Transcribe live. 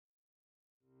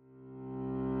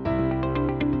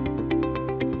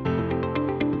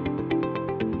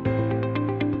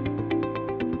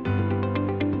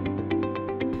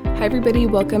Hi everybody,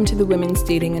 welcome to the Women's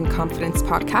Dating and Confidence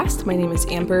podcast. My name is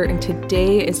Amber and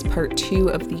today is part 2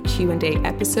 of the Q&A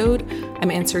episode.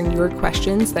 I'm answering your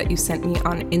questions that you sent me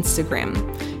on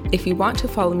Instagram. If you want to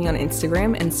follow me on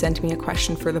Instagram and send me a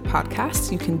question for the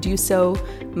podcast, you can do so.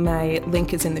 My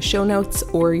link is in the show notes,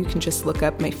 or you can just look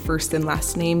up my first and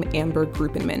last name, Amber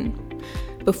Grubenman.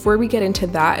 Before we get into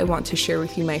that, I want to share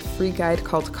with you my free guide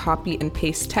called Copy and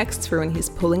Paste Texts for when he's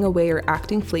pulling away or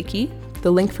acting flaky. The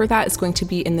link for that is going to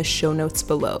be in the show notes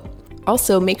below.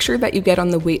 Also, make sure that you get on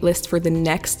the waitlist for the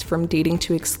next From Dating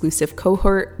to Exclusive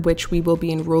cohort, which we will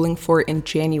be enrolling for in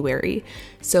January.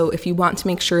 So if you want to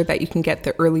make sure that you can get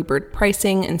the early bird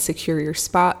pricing and secure your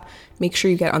spot, make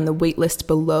sure you get on the waitlist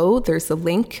below. There's a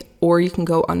link, or you can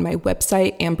go on my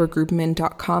website,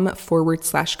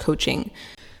 ambergrubenman.com/coaching.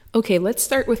 Okay, let's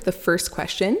start with the first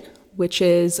question, which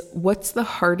is, what's the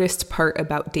hardest part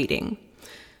about dating?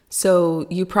 So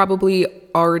you probably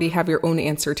already have your own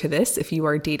answer to this if you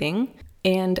are dating.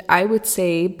 And I would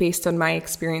say, based on my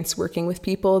experience working with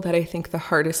people, that I think the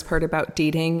hardest part about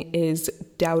dating is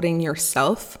doubting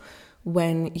yourself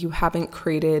when you haven't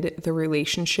created the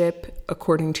relationship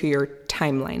according to your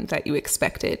timeline that you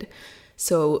expected.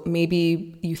 So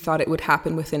maybe you thought it would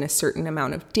happen within a certain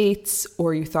amount of dates,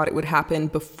 or you thought it would happen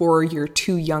before your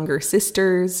 2 younger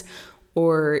sisters,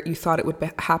 or you thought it would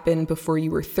happen before you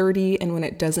were 30, and when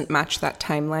it doesn't match that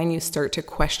timeline, you start to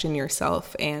question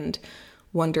yourself and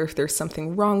wonder if there's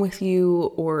something wrong with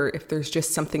you, or if there's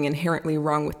just something inherently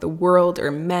wrong with the world or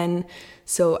men.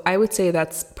 So I would say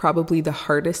that's probably the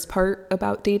hardest part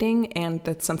about dating, and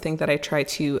that's something that I try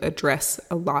to address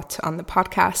a lot on the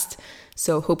podcast.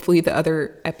 So hopefully the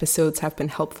other episodes have been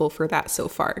helpful for that so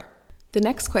far. The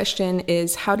next question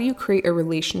is, how do you create a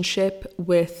relationship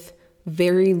with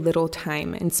very little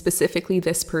time? And specifically,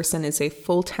 this person is a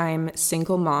full-time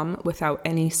single mom without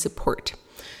any support.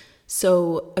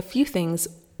 So a few things.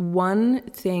 One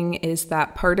thing is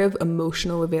that part of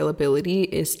emotional availability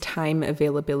is time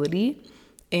availability.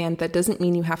 And that doesn't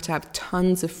mean you have to have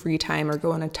tons of free time or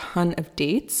go on a ton of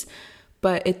dates,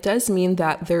 but it does mean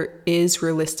that there is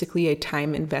realistically a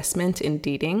time investment in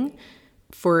dating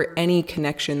for any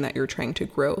connection that you're trying to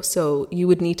grow. So you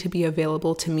would need to be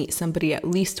available to meet somebody at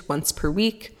least once per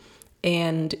week,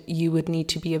 and you would need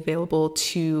to be available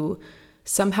to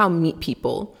somehow meet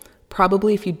people.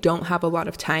 Probably if you don't have a lot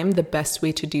of time, the best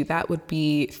way to do that would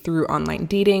be through online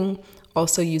dating,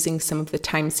 also using some of the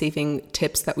time-saving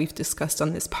tips that we've discussed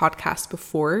on this podcast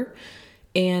before.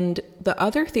 And the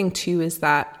other thing too is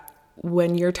that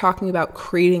when you're talking about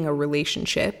creating a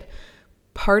relationship,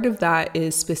 part of that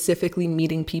is specifically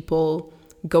meeting people,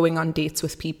 going on dates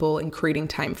with people, and creating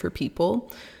time for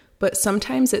people. But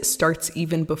sometimes it starts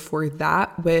even before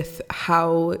that with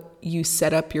how you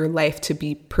set up your life to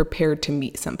be prepared to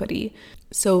meet somebody.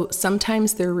 So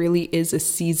sometimes there really is a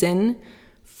season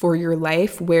for your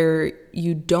life where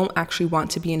you don't actually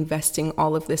want to be investing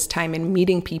all of this time in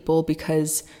meeting people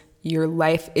because your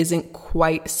life isn't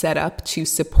quite set up to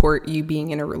support you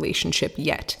being in a relationship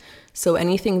yet. So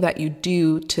anything that you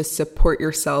do to support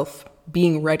yourself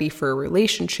being ready for a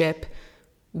relationship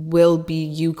will be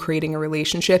you creating a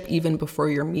relationship even before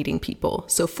you're meeting people.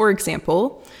 So for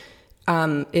example,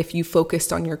 if you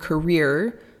focused on your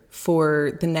career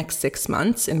for the next 6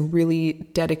 months and really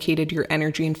dedicated your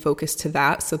energy and focus to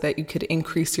that so that you could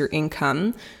increase your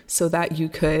income, so that you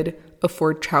could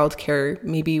afford childcare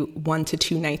maybe 1 to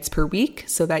 2 nights per week,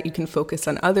 so that you can focus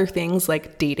on other things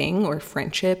like dating or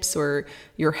friendships or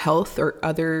your health or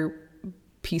other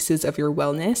pieces of your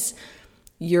wellness,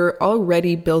 you're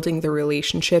already building the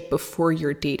relationship before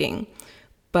you're dating.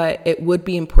 But it would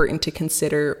be important to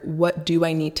consider, what do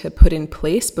I need to put in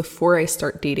place before I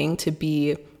start dating to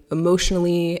be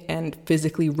emotionally and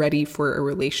physically ready for a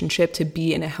relationship, to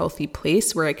be in a healthy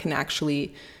place where I can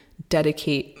actually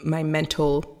dedicate my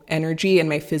mental energy and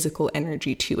my physical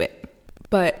energy to it.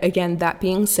 But again, that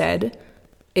being said,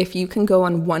 if you can go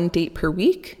on 1 date per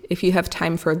week, if you have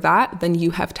time for that, then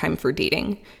you have time for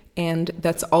dating. And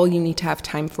that's all you need to have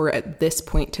time for at this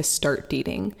point to start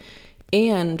dating.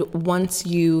 And once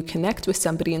you connect with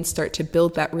somebody and start to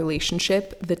build that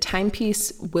relationship, the time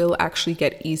piece will actually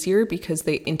get easier because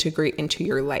they integrate into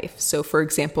your life. So for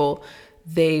example,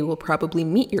 they will probably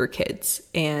meet your kids,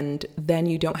 and then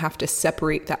you don't have to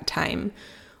separate that time.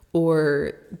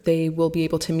 Or they will be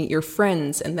able to meet your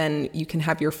friends, and then you can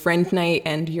have your friend night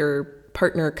and your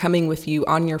partner coming with you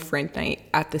on your friend night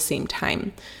at the same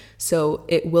time. So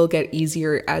it will get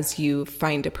easier as you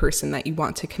find a person that you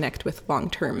want to connect with long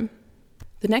term.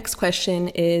 The next question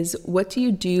is, what do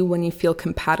you do when you feel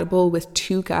compatible with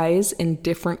 2 guys in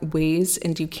different ways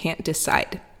and you can't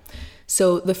decide?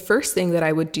 So the first thing that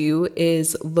I would do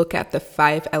is look at the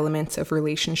 5 elements of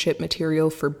relationship material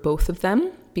for both of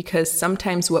them, because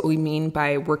sometimes what we mean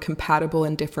by we're compatible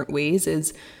in different ways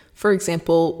is, for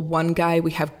example, one guy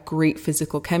we have great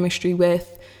physical chemistry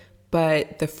with,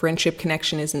 but the friendship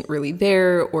connection isn't really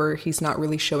there, or he's not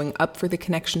really showing up for the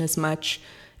connection as much.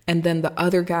 And then the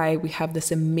other guy, we have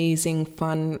this amazing,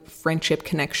 fun friendship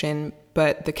connection,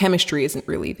 but the chemistry isn't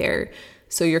really there.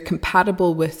 So you're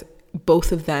compatible with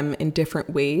both of them in different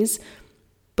ways,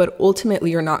 but ultimately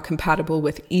you're not compatible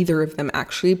with either of them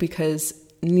actually, because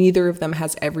neither of them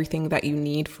has everything that you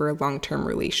need for a long-term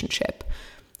relationship.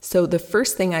 So the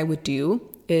first thing I would do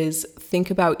is think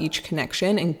about each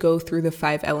connection and go through the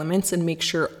 5 elements and make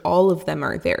sure all of them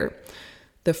are there.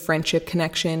 The friendship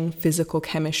connection, physical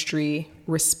chemistry,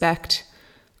 respect,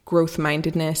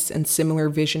 growth-mindedness, and similar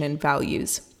vision and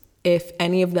values. If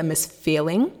any of them is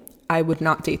failing, I would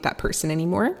not date that person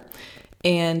anymore.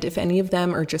 And if any of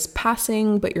them are just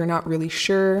passing, but you're not really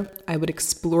sure, I would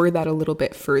explore that a little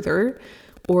bit further.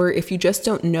 Or if you just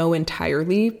don't know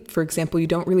entirely, for example, you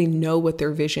don't really know what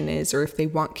their vision is, or if they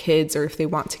want kids, or if they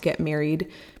want to get married,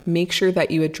 make sure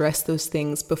that you address those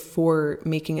things before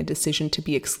making a decision to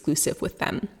be exclusive with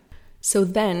them. So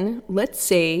then, let's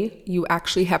say you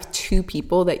actually have 2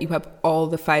 people that you have all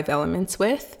the 5 elements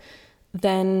with,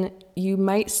 then you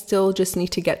might still just need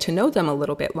to get to know them a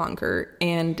little bit longer.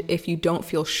 And if you don't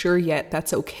feel sure yet,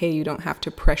 that's okay. You don't have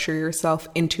to pressure yourself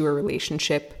into a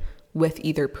relationship with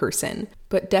either person.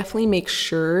 But definitely make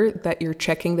sure that you're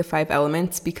checking the 5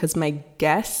 elements, because my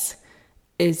guess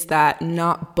is that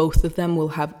not both of them will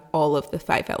have all of the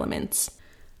 5 elements.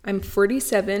 I'm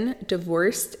 47,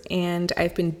 divorced, and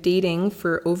I've been dating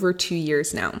for over 2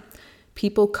 years now.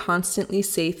 People constantly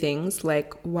say things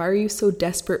like, "Why are you so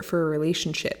desperate for a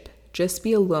relationship? Just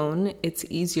be alone. It's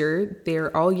easier.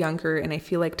 They're all younger, and I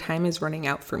feel like time is running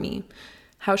out for me."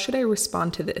 How should I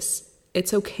respond to this?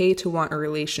 It's okay to want a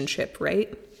relationship,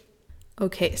 right?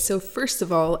 Okay, so first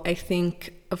of all, I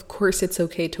think, of course, it's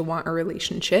okay to want a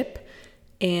relationship.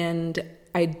 And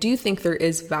I do think there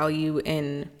is value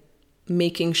in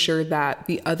making sure that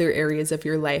the other areas of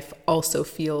your life also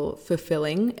feel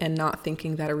fulfilling, and not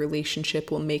thinking that a relationship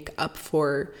will make up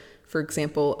for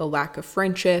example, a lack of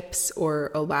friendships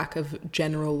or a lack of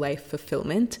general life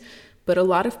fulfillment. But a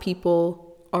lot of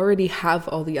people already have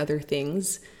all the other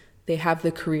things. They have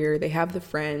the career, they have the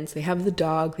friends, they have the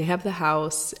dog, they have the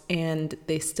house, and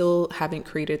they still haven't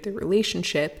created the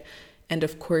relationship. And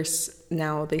of course,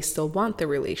 now they still want the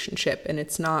relationship. And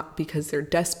it's not because they're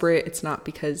desperate. It's not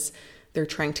because they're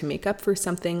trying to make up for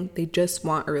something. They just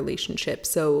want a relationship.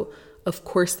 So of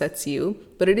course that's you,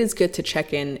 but it is good to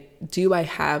check in. Do I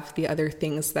have the other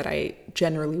things that I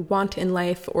generally want in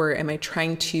life, or am I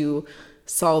trying to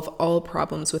solve all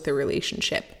problems with a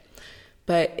relationship?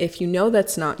 But if you know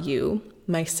that's not you,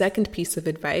 my second piece of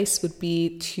advice would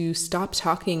be to stop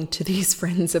talking to these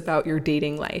friends about your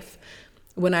dating life.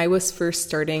 When I was first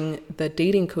starting the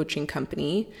dating coaching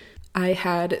company, I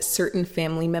had certain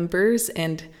family members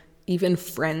and even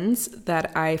friends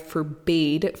that I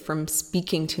forbade from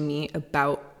speaking to me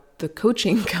about the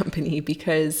coaching company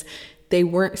because they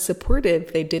weren't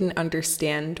supportive. They didn't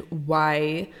understand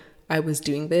why I was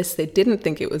doing this. They didn't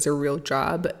think it was a real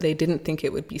job. They didn't think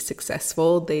it would be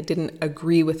successful. They didn't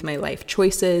agree with my life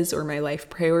choices or my life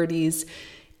priorities.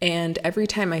 And every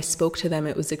time I spoke to them,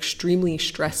 it was extremely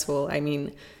stressful. I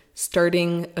mean,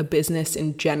 starting a business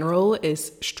in general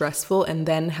is stressful, and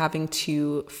then having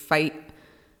to fight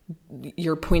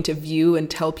your point of view and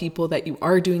tell people that you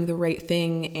are doing the right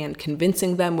thing and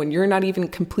convincing them when you're not even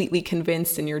completely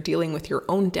convinced and you're dealing with your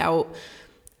own doubt.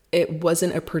 It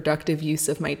wasn't a productive use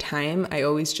of my time. I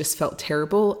always just felt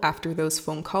terrible after those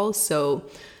phone calls. So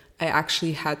I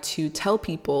actually had to tell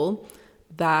people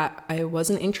that I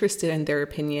wasn't interested in their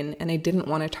opinion and I didn't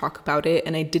want to talk about it,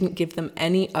 and I didn't give them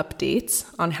any updates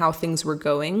on how things were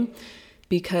going,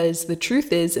 because the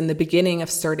truth is, in the beginning of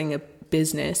starting a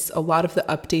business, a lot of the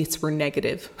updates were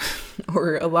negative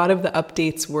or a lot of the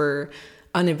updates were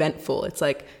uneventful. It's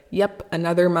like, yep,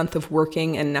 another month of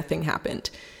working and nothing happened.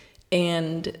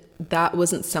 And that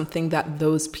wasn't something that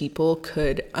those people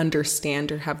could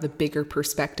understand or have the bigger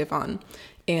perspective on.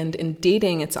 And in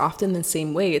dating, it's often the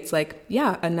same way. It's like,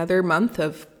 yeah, another month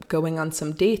of going on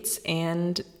some dates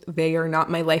and they are not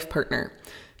my life partner.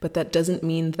 But that doesn't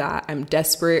mean that I'm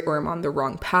desperate or I'm on the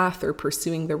wrong path or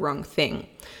pursuing the wrong thing.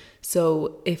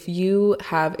 So if you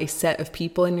have a set of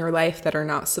people in your life that are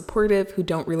not supportive, who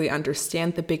don't really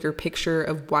understand the bigger picture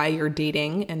of why you're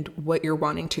dating and what you're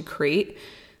wanting to create,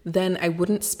 then I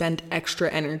wouldn't spend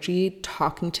extra energy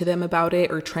talking to them about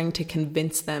it or trying to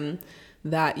convince them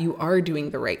that you are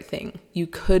doing the right thing. You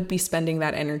could be spending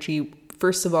that energy,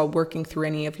 first of all, working through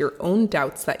any of your own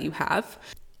doubts that you have,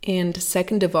 and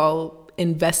second of all,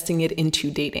 investing it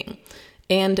into dating.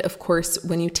 And of course,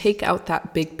 when you take out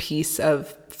that big piece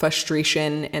of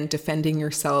frustration and defending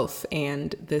yourself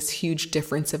and this huge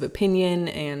difference of opinion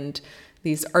and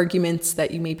these arguments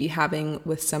that you may be having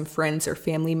with some friends or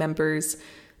family members,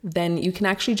 then you can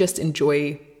actually just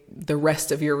enjoy the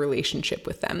rest of your relationship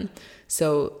with them.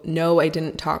 So no, I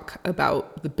didn't talk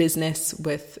about the business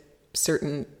with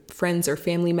certain friends or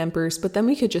family members, but then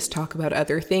we could just talk about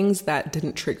other things that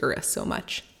didn't trigger us so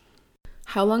much.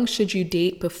 How long should you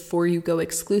date before you go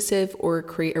exclusive or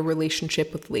create a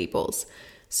relationship with labels?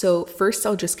 So first,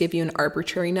 I'll just give you an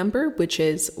arbitrary number, which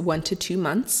is 1 to 2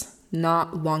 months,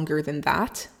 not longer than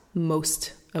that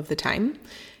most of the time.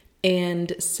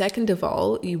 And second of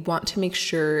all, you want to make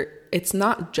sure it's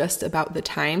not just about the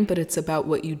time, but it's about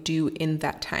what you do in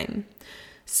that time.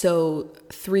 So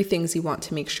 3 things you want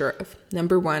to make sure of.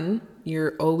 Number 1,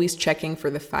 you're always checking for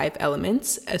the 5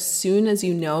 elements. As soon as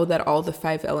you know that all the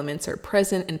 5 elements are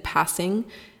present and passing,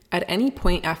 at any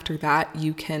point after that,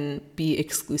 you can be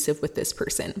exclusive with this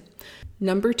person.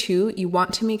 Number 2, you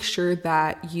want to make sure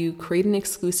that you create an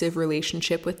exclusive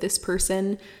relationship with this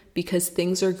person because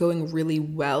things are going really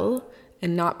well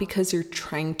and not because you're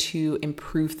trying to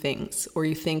improve things or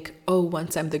you think, oh,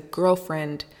 once I'm the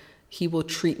girlfriend, he will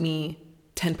treat me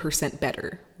 10%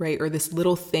 better, right? Or this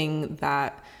little thing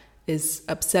that is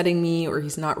upsetting me or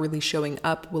he's not really showing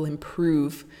up will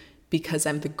improve because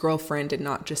I'm the girlfriend and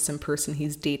not just some person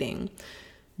he's dating.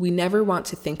 We never want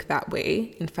to think that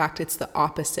way. In fact, it's the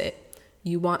opposite.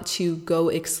 You want to go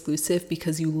exclusive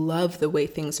because you love the way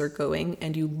things are going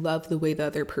and you love the way the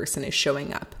other person is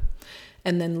showing up.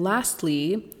 And then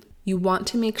lastly, you want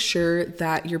to make sure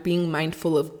that you're being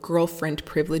mindful of girlfriend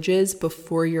privileges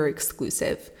before you're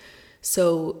exclusive.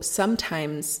 So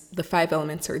sometimes the 5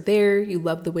 elements are there, you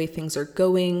love the way things are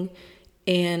going,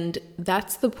 and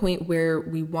that's the point where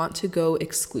we want to go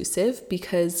exclusive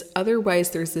because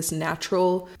otherwise there's this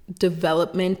natural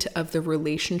development of the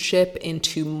relationship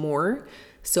into more.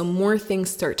 So more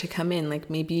things start to come in, like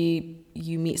maybe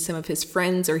you meet some of his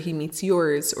friends or he meets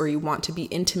yours, or you want to be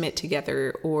intimate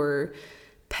together, or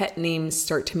pet names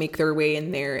start to make their way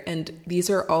in there. And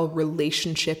these are all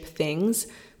relationship things,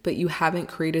 but you haven't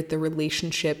created the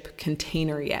relationship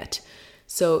container yet.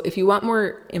 So if you want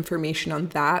more information on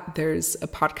that, there's a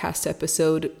podcast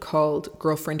episode called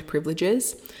Girlfriend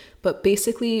Privileges. But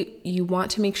basically, you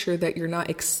want to make sure that you're not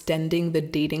extending the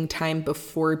dating time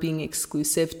before being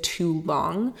exclusive too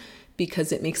long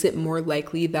because it makes it more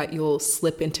likely that you'll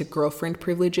slip into girlfriend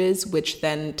privileges, which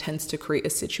then tends to create a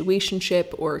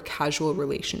situationship or a casual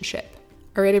relationship.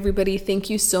 All right, everybody, thank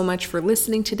you so much for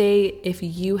listening today. If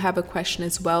you have a question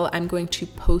as well, I'm going to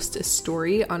post a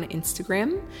story on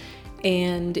Instagram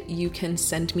and you can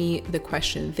send me the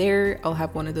question there. I'll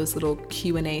have one of those little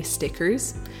Q&A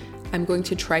stickers. I'm going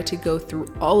to try to go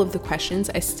through all of the questions.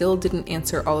 I still didn't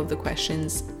answer all of the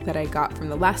questions that I got from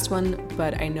the last one,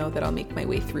 but I know that I'll make my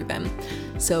way through them.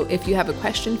 So if you have a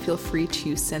question, feel free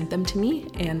to send them to me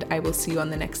and I will see you on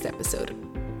the next episode.